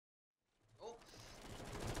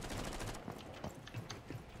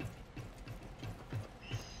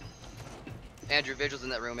Andrew, Vigil's in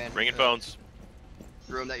that room, Andrew. Ringing phones.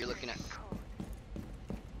 The room that you're looking at.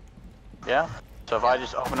 Yeah? So if I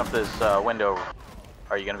just open up this window,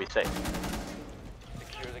 are you gonna be safe?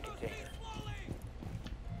 Secure the container.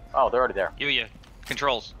 Oh, they're already there. Yeah.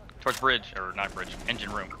 Controls. Towards bridge, or not bridge,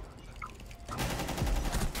 engine room.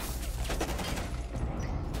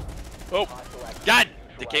 Oh! God!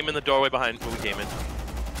 They came in the doorway behind when we came in.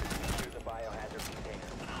 Secure the biohazard container.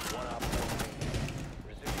 One op 4 remaining.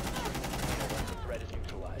 Resume the threat is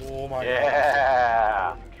neutralized. Oh my god.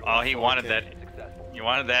 Yeah! Oh, he wanted that. Successful. You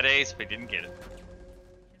wanted that ace, but he didn't get it.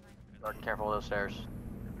 Be careful with those stairs.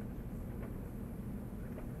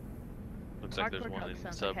 Looks like there's Hardcore one talk in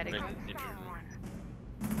sounds like headache.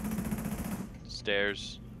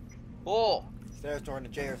 Stairs. Oh! Stairs, door in the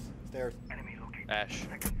chairs. Stairs. Ash.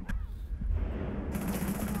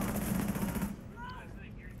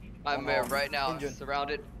 I'm there right now, Engine.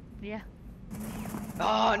 surrounded. Yeah.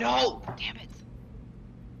 Oh no! Damn it!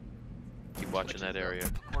 Keep watching that area.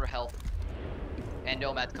 Quarter health. And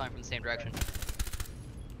Nomad's coming from the same direction.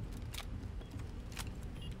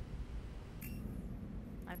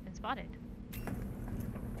 I've been spotted.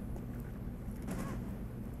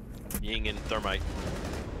 Ying and thermite.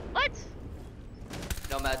 What?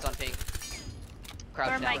 Nomad's on pink. Crouch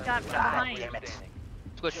Thermite down. got from behind.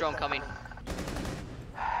 Squish drone coming.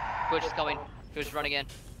 Squish is coming. Squish is running in.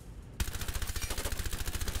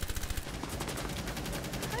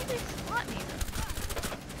 How did they spot me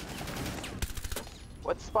though?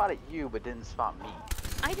 What spotted you but didn't spot me?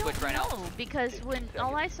 I don't Switch right know now. because when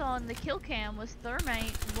all I saw in the kill cam was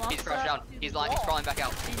Thermite walks He's crouched up down. to He's the lying. He's wall crawling back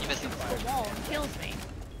out. and You missed him. shoots the wall and kills me.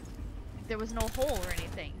 There was no hole or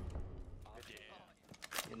anything.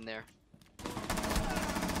 In there.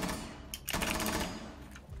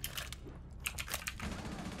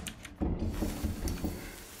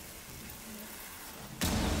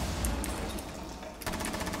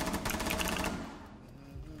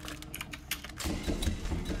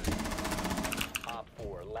 Op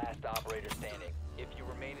 4, last operator standing. If you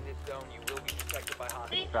remain in this zone, you will be detected by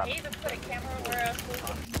hostiles. Drop. They even put a camera where us.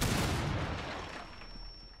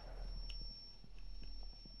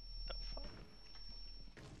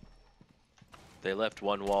 They left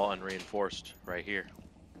one wall unreinforced right here.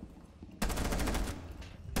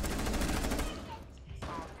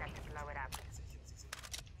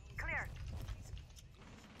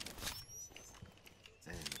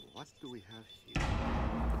 And what do we have here?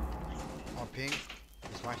 On pink.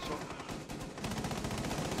 Is my shot.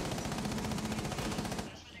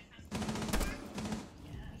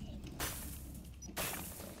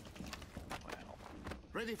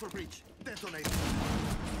 Ready for breach. Detonate.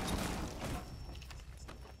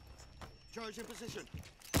 Charge in position.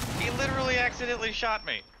 He literally accidentally shot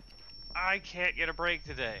me. I can't get a break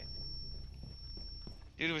today.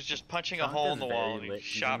 Dude was just punching a hole in the wall and he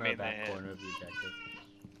shot me in the head. Corner of the objective.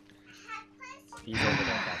 He's over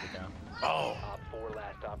there, copy down. Oh! Op 4,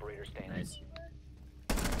 last operator standing. Nice.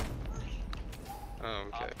 Oh,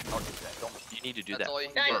 okay. Don't do that. Don't. You need to do That's that all you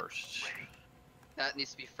can do. first. That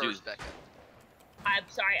needs to be first, Becca. I'm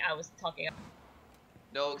sorry, I was talking.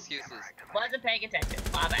 No excuses. Wasn't paying attention.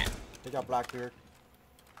 My bad. They got Blackbeard.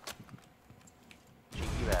 Cheeky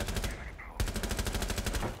bastard.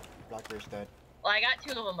 Blackbeard's dead. Well, I got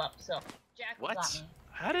 2 of them up, so Jack got What? me.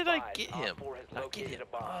 How did I Five, get Op him? 4 has Not get located him. a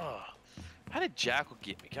bomb. Oh. How did Jackal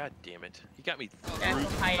get me? God damn it. He got me Jack was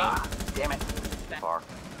hiding. Ah, damn it. Too far.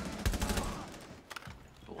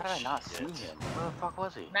 bullshit. How did I not see him? Where the fuck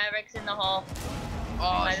was he? Maverick's in the hall.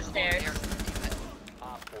 Oh, By the she's going stairs. here.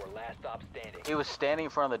 Op 4, last stop standing. He was standing in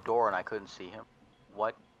front of the door and I couldn't see him.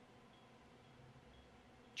 What?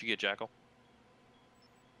 Did you get Jackal?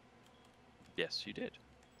 Yes, you did.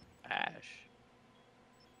 Ash.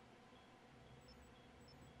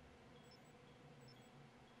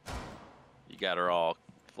 You got her all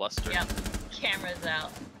flustered. Yep. Camera's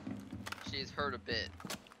out. She's hurt a bit.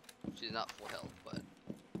 She's not full health, but.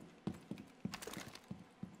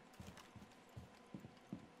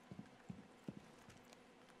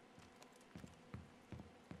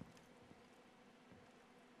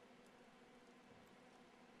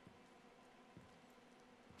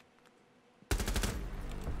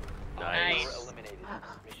 Nice. Nice. Eliminated.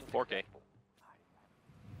 Mission 4K. successful.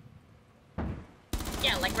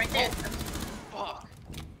 Yeah, like right there. Fuck.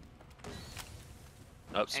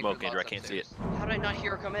 Oh, smoke, Andrew. I can't see it. How did I not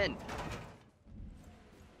hear her come in?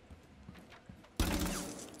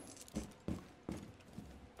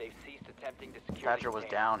 They've ceased attempting to secure Thatcher the was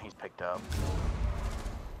container. down, he's picked up.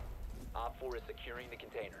 Op 4 is securing the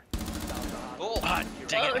container. Stop the hostage. Oh. Ah,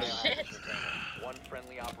 dang Oh it. shit. One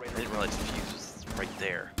friendly I operator. didn't realize the fuse was right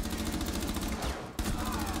there.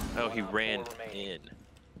 Oh, he One op ran 4 remaining. in.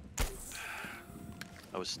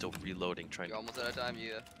 I was still reloading, trying You're to. almost out of time,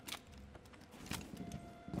 yeah.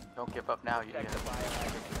 Don't give up now, you Protect the guys.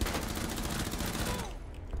 biohazard.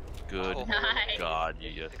 Good Oh. Nice. God,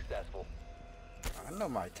 Mission you. successful. I know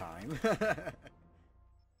my time. Right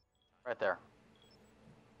there.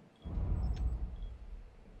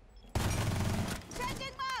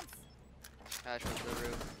 Ash went to the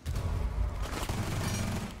roof.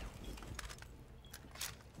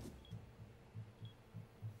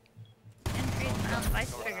 Entry found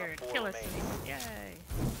vice One trigger. op 4 Kill us. remaining. Yay.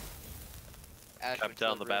 Ash Up went to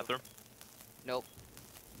down the roof. bathroom. Nope.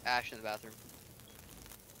 Ash in the bathroom.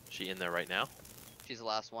 She in there right now? She's the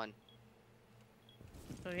last one.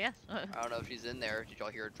 So yes. I don't know if she's in there. Did y'all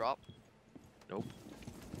hear her drop? No,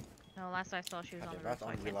 last I saw she was on the roof, That's so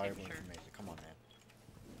I can't say unreliable for sure. information. Come on, man.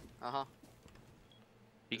 Uh-huh.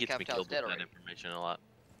 He gets me Captal's killed with dead that already. information a lot.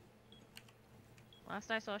 Last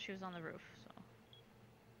I saw she was on the roof, so.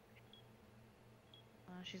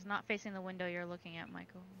 She's not facing the window you're looking at,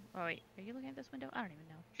 Michael. Oh wait, are you looking at this window? I don't even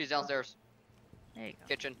know. She's downstairs. There you go.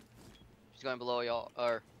 Kitchen. She's going below y'all.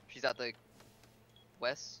 Or she's at the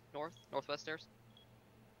northwest stairs.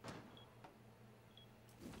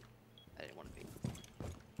 I didn't want to be.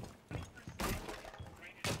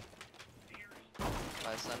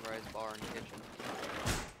 By Sunrise Bar and Kitchen.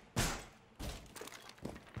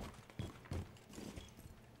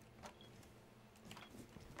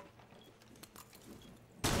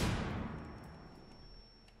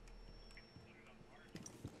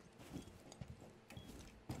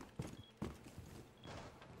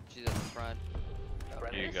 She's at the front.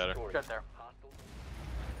 Friendly You got her. destroyed. Right there. Hostile.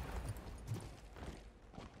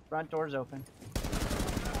 Front door's open.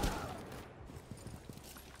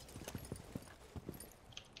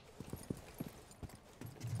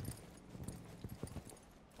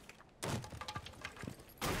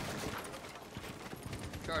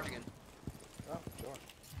 Charging in. Oh, sure.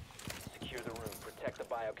 Secure the room. Protect the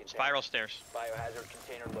bio container. Spiral stairs. Biohazard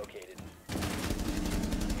container located.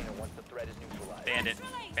 Container once the threat is neutralized. Bandit.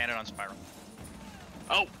 Bandit on spiral.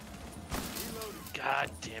 Oh!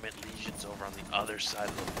 God damn it, Legion's over on the other side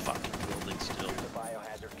of the fucking building still. The biohazard Y'all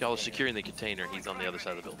are container. securing the container, he's on the other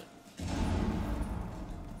side of the building.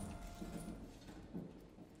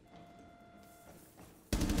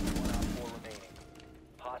 One op 4 remaining.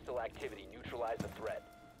 Hostile activity. Neutralize the threat.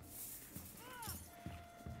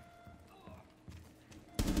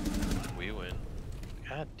 We win.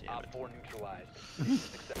 God damn it. Op 4 neutralized. Mission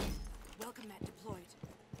success. Welcome mat deployed.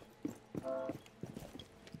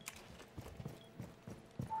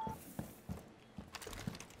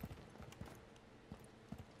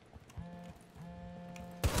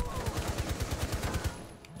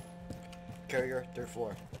 Carrier, third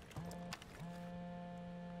floor.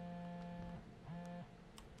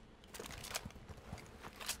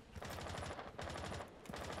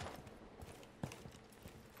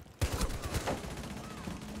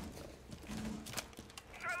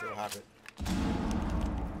 Still have it.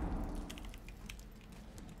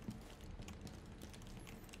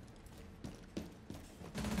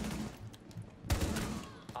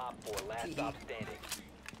 Op 4 last stop standing.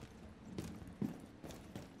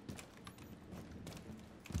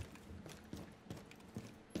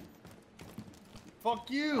 Fuck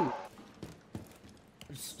you!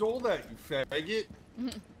 You stole that, you faggot.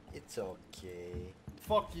 It's okay.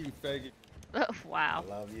 Fuck you, faggot. Wow. I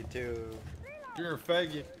love you too. You're a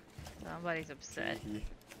faggot. Somebody's upset.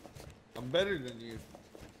 I'm better than you.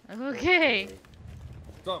 Okay.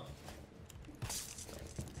 Stop.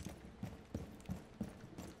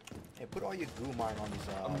 Hey, put all your goo mine on this.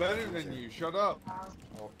 I'm better than you. Shut up.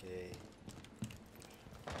 Okay.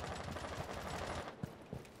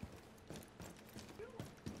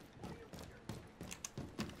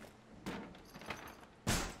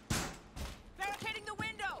 Barricading the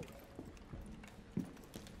window.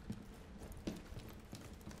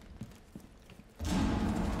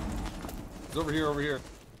 It's over here, over here.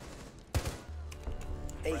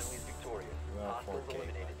 Friendly's Ace. victorious. Well, Hostiles 4K.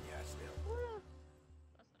 eliminated. Yeah, still.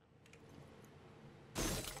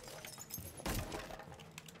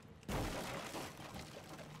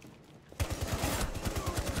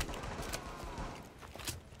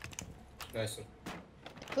 Nice.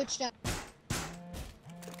 Push down.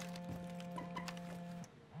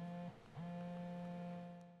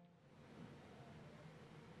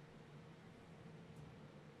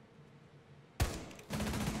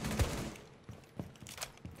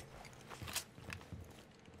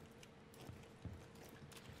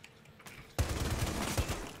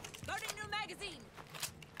 Loading new magazine.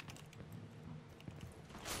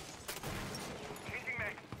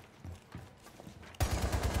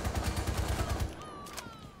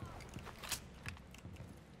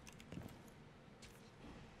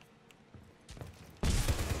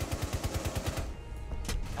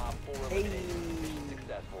 eliminated. Mission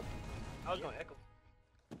successful. I was going echo.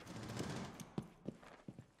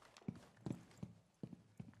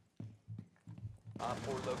 Op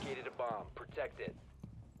 4 located a bomb. Protect it.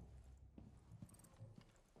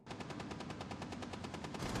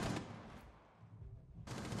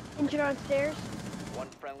 Injured on stairs. One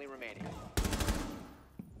friendly remaining.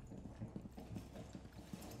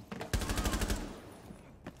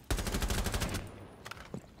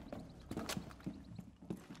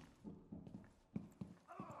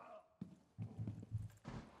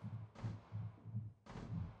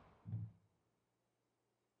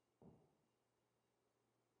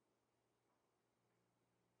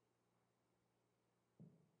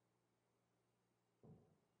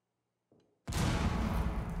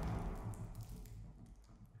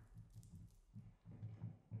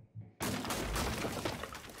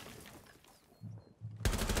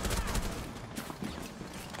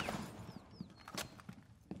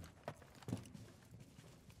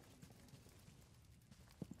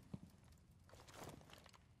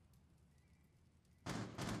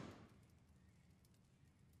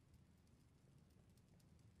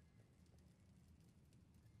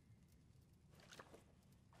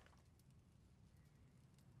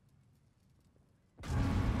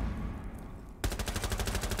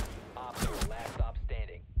 Op 4 last stop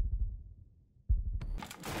standing.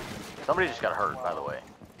 Somebody just got hurt, by the way.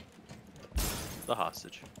 The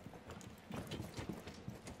hostage.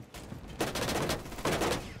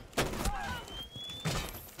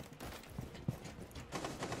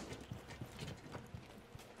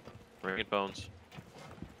 Bring it, Bones.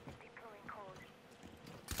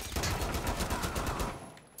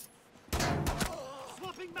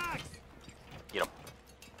 Get him.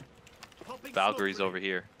 Valkyrie's over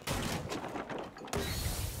here.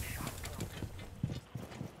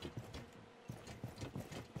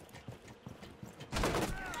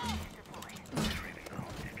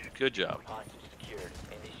 Good job. Hostage secured.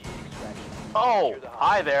 Initiate extraction. Oh, Secure the hi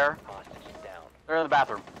hostage. there. Hostage is down. They're in the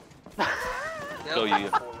bathroom. Go you.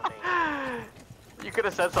 4 remaining. You could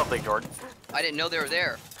have said something, Jordan. I didn't know they were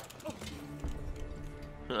there.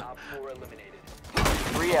 Op 4 eliminated.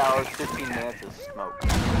 3 hours, 15 minutes of smoke.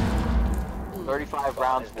 35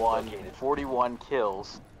 rounds won, 41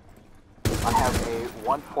 kills. I have a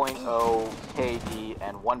 1.0 KD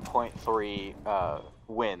and 1.3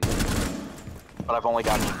 wins. But I've only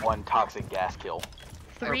gotten 1 toxic gas kill.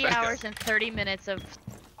 3 Rebecca. hours and 30 minutes of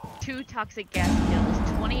 2 toxic gas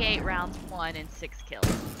kills, 28 rounds won, and 6 kills.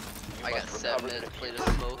 I got 7 minutes to play the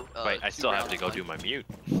smoke. Wait, I 2 still have to rounds go won. do my mute.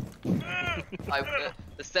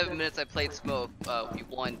 The 7 minutes I played smoke, we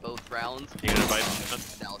won both rounds. You gonna invite him?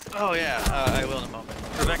 That was Oh yeah, I will in a moment.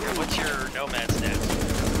 Rebecca, what's your nomad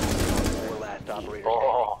stats? 4 last operator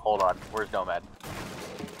Oh, hold on. Where's Nomad?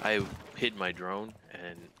 I hid my drone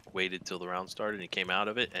and waited till the round started and came out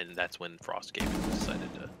of it, and that's when Frost Game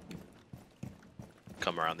decided to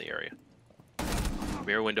come around the area.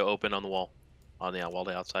 Mirror window open on the wall. On the wall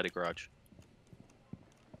outside the garage.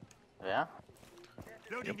 Yeah?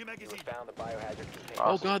 standing. You have found the biohazard container.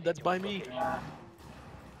 Oh god, that's by me.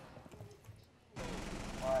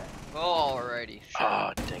 Alrighty, sure.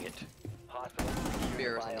 Ah, dang it. Hostile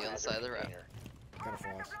Beer's on the other side of the ramp. Gotta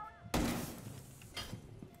floss.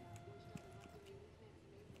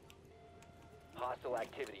 Hostile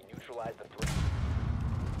activity. Neutralize the threat.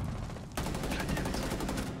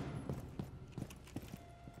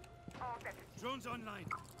 Drones online.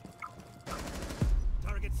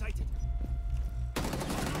 Target sighted.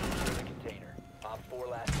 Secure the container. Op 4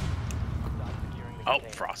 last. Stop securing the Oh,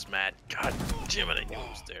 container. Frost Matt. God damn it, I knew it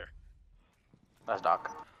was there. That's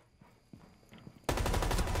Doc.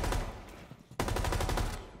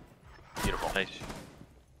 Beautiful. Nice.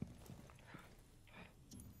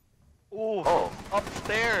 Ooh, Oh,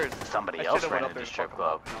 upstairs. somebody I else should've ran went up into there strip and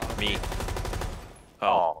club. Me. Oh.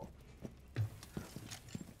 Oh.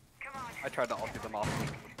 I tried to ulti them off at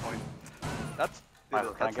this point. That's.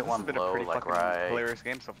 Michael, can I this get has one been low, a pretty like, fucking right hilarious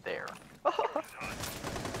game so there?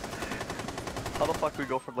 How the fuck we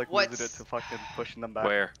go from like What's- losing it to fucking pushing them back?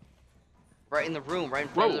 Where? Right in the room, right in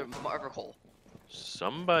front of the marker hole.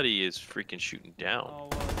 Somebody is freaking shooting down.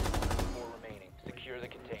 4 remaining. Secure the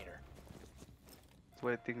container. That's the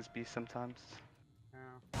way things be sometimes.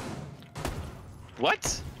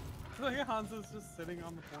 What? Look at Hanzo's just sitting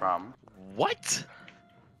on the floor. From? What?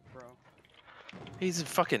 Bro. He's a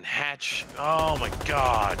fucking hatch. Oh my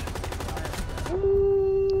god.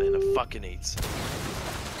 And a fucking 8s.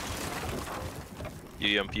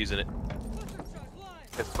 I'm fusing it.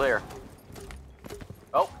 It's clear.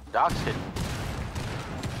 Oh, Doc's hidden.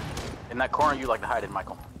 In that corner you like to hide in,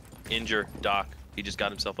 Michael. Injure Doc. He just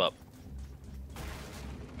got himself up.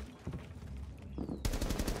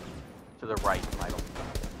 the right, Michael.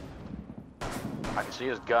 I can see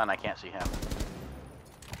his gun, I can't see him.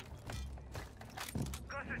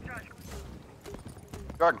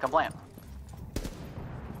 Jordan, come plant.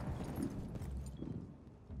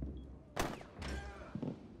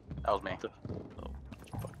 That was me.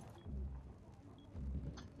 Oh, fuck.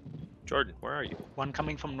 Jordan, where are you? One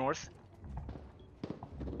coming from north.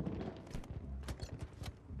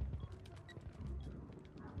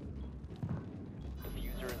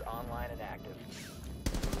 Diffuser is online and active.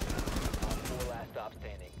 Op 4 last stop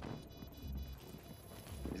standing.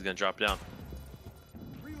 He's gonna drop down.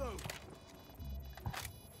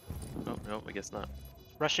 Oh, no, I guess not.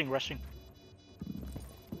 Rushing, rushing.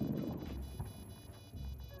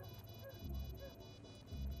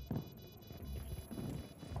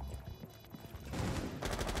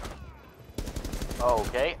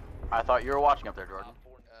 Okay, I thought you were watching up there, Jordan.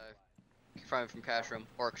 From cash room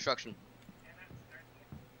or construction.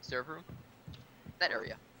 Stair room? That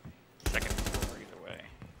area. Second floor, either way.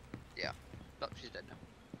 Yeah. Oh, she's dead now.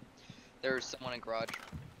 There's someone in garage.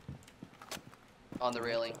 On the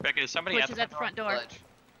railing. Becca, is somebody Twitch is at the front door. Ledge.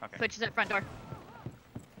 Okay. Twitch is at front door.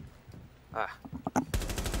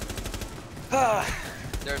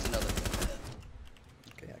 There's another.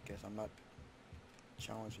 Okay, I guess I'm not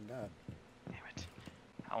challenging that. Damn it.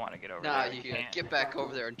 I want to get over Nah, there. you can get back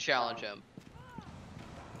over there and challenge him.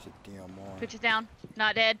 That's a damn more. Twitch is down.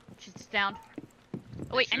 Not dead. She's just down.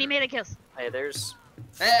 Oh wait, any melee kills. Hey, there's.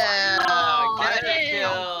 Hey, Oh, get a damn.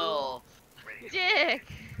 kill. Dick.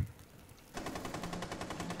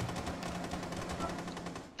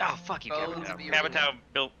 Oh, fuck you, Bones Cabotao. of the Cabotao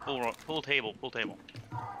built pool table, pool table.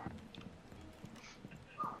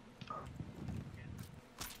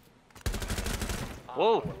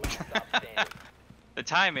 Whoa! The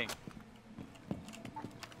timing.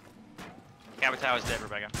 Cabotao is dead,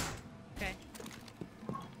 Rebecca. Okay.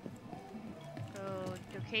 So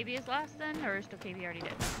Dokkaebi is last then, or is Dokkaebi already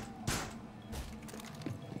dead? 'Cause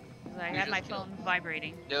I We had my just killed. phone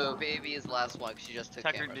vibrating. No, baby is the last one 'cause she just took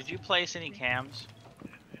Tucker, cameras. did you place any cams?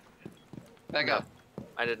 Back up.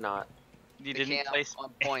 I did not. You The didn't cam place. on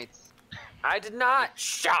points. I did not,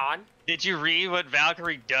 Sean. Did you read what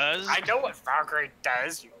Valkyrie does? I know what Valkyrie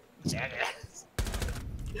does, you jackass.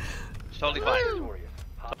 It's totally fine.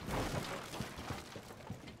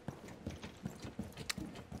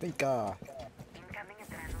 Think,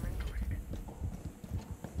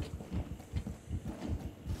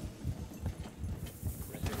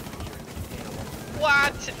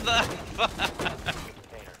 What the fuck?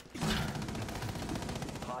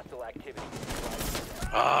 Hostile activity.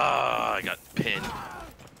 Ah, I got pinned.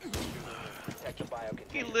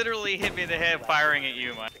 He literally hit me in the head firing at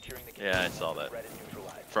you, man. Yeah, I saw that.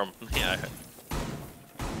 From, yeah.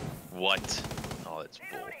 What? Oh, that's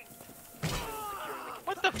bull.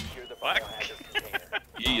 What the fuck?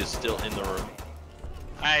 He is still in the room.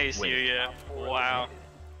 I see Wait. you, yeah. Wow.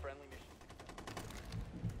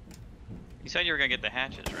 You said you were gonna get the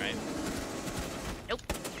hatches, right? Nope.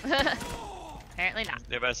 Apparently not.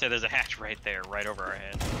 They're about to say there's a hatch right there, right over our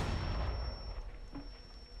head.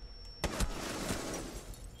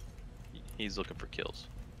 He's looking for kills.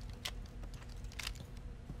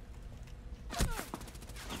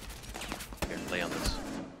 Here, lay on this.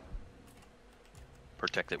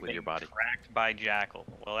 Protect it with your body. Cracked by Jackal.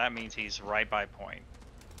 Well, that means he's right by point.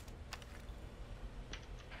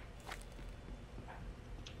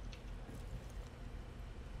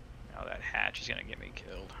 Now that hatch is gonna get me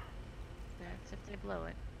killed. That's if they blow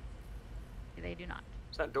it. They do not.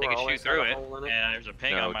 Is that They door can shoot always through got a it, hole in it? and there's a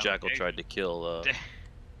ping on No, my Jackal location. tried to kill.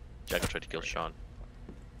 Jackal tried to kill Sean.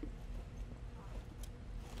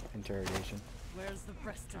 interrogation. Where's the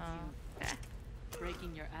rest of you? Okay.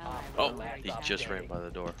 Breaking your ally. Oh, was very he just ran challenging, by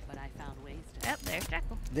the door. But I found ways to. Yep, there's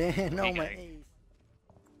Jackal. Damn, no, Hey, my guy. ace.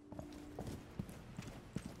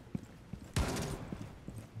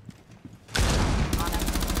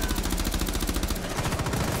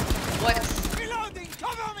 What? Reloading,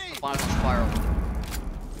 cover me! Final spiral.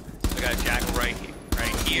 I got Jackal right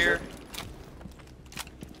here.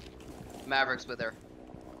 Maverick's with her.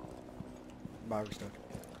 Maverick's stuck.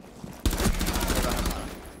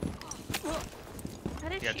 How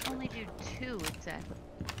did Yeah, she only do 2 exactly?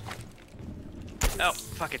 Oh,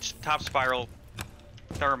 fuck, it's top spiral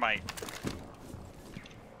thermite.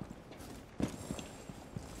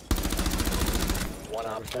 One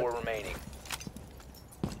on 4 remaining.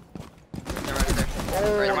 They're right there.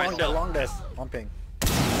 Oh, Right long there. dead, long death. On ping.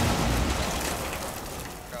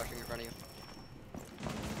 Crouching in front of you.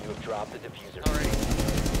 You have dropped the diffuser. Already.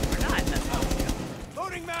 We're not.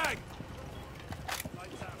 Loading mag!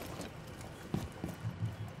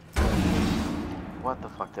 What What the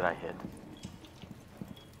fuck did I hit?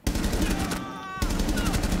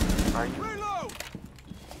 Are you?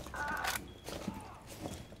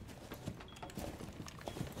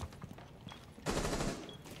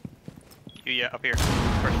 Yeah, up here.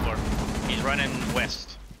 First floor. He's running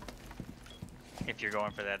west. If you're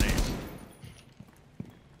going for that ace.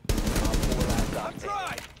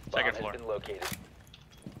 Second floor. Located.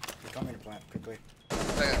 We're coming to plant quickly.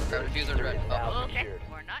 Grab a diffuser and red. Oh, Okay,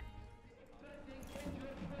 or not.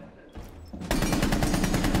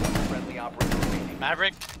 Friendly operator remaining.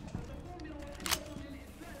 Maverick.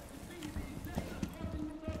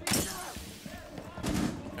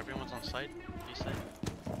 Everyone's on site, you said?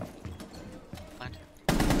 Plant.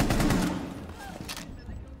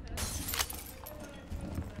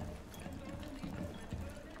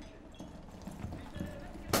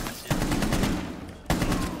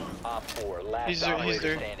 Op 4, last He's there, operator he's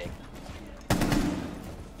there. standing.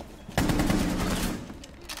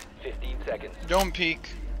 15 seconds. Don't peek.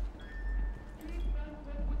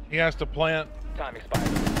 He has to plant. Time expires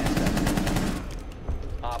in 10 seconds.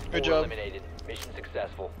 Op 4 Good job. eliminated. Mission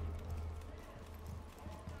successful.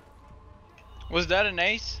 Was that an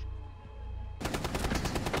ace?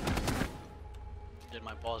 Did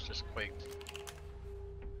my balls just quaked?